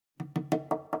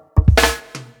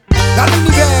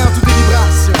l'univers, toutes les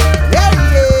vibrations. Yeah,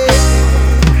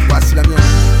 yeah. Voici la mienne.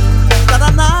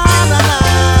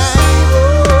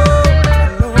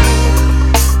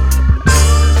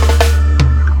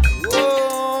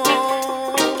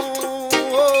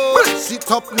 Sit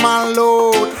up my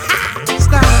load.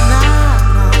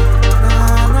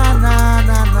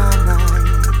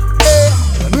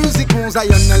 La musique mon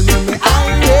zaïon elle me met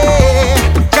aïe.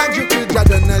 Chaque jour que Dieu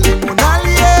donne elle est mon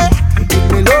allié. Une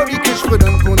mélodie que je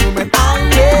redonne pour nous mettre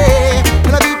aïe.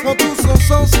 La vie prend tout son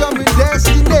sens comme une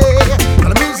destinée. Dans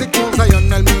la musique mon zaïon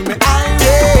elle me met aïe.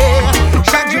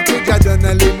 Chaque jour que Dieu donne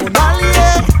elle est mon allié.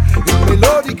 Une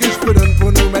mélodie que je redonne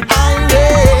pour nous mettre aïe.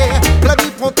 La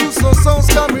vie prend tout son sens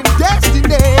comme une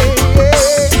destinée.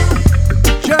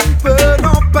 Je ne peux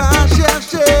non pas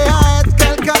chercher à être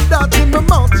quelqu'un d'autre et me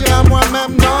mentir à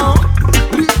moi-même, non.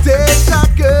 Lutter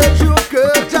chaque jour que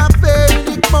j'appelle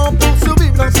uniquement pour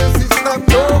survivre dans ce système,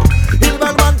 non. Ils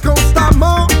veulent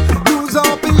constamment nous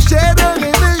empêcher de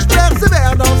rêver. Je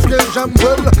persévère dans ce que j'aime,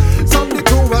 sans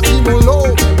détour, voici mon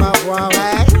lot, ma voix,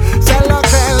 ouais. C'est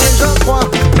laquelle je crois.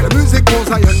 La musique mon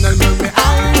zaïon, elle me met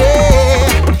aïe.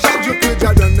 Chaque jour que Dieu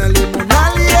donne, elle est mon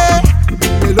allié.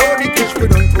 Une mélodie que je peux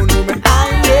donner pour nous mettre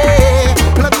aïe.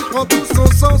 La vie prend tout son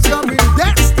sens comme une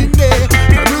destinée.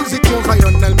 La musique mon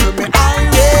zaïon, elle me met aïe.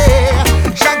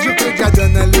 Chaque jour que Dieu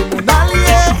donne, elle est mon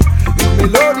allié. Une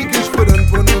mélodie que je peux donner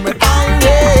pour nous mettre aïe.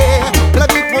 La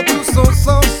vie prend tout son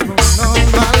sens, mon nom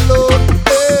à l'autre.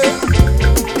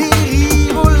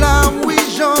 Irie aux larmes, oui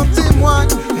j'en témoigne.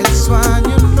 Elle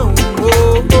soigne nos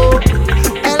mots.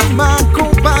 Elle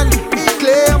m'accompagne,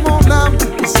 éclaire mon âme.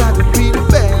 Et ça depuis le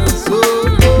berceau.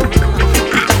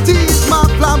 Attise ma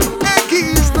flamme,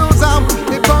 aiguise nos âmes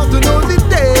et porte nos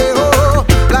idéaux.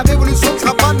 La révolution ne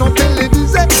sera pas non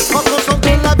télévisée. En conscience de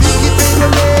la vie qui fait le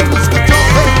lait, nous ce qui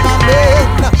fait ma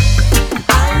laine.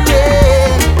 Aïe,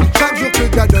 chaque jour que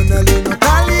Dieu donne, elle est notre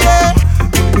allié.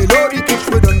 Une mélodie que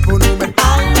je redonne pour nous mettre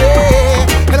aïe.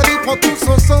 Et la vie prend tout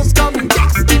son sens comme une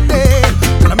destinée.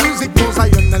 Dans la musique, mon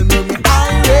zaïon, elle me met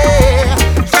aïe.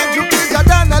 Chaque jour que Dieu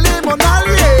donne, elle est mon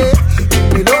allié.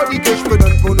 Une mélodie que je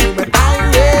redonne pour nous mettre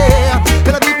aïe.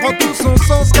 Et la vie prend tout son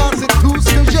sens car c'est tout ce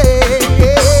que j'ai.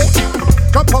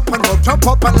 Jump up and rock, jump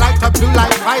up and light up the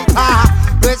light fighter.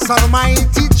 Bless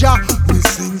Almighty Jah, we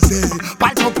sing say. Pas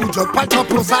le temps pour job, pas le temps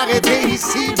pour s'arrêter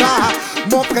ici bas.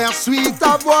 Mon frère suit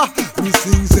ta voix, we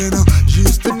sing say non.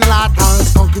 Juste une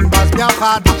latence, sans qu'une base bien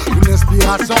fada. Une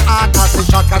inspiration à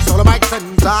c'est Shaka sur le mic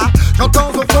senza. J'entends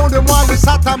au fond de moi le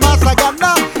Satama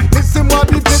Sagana.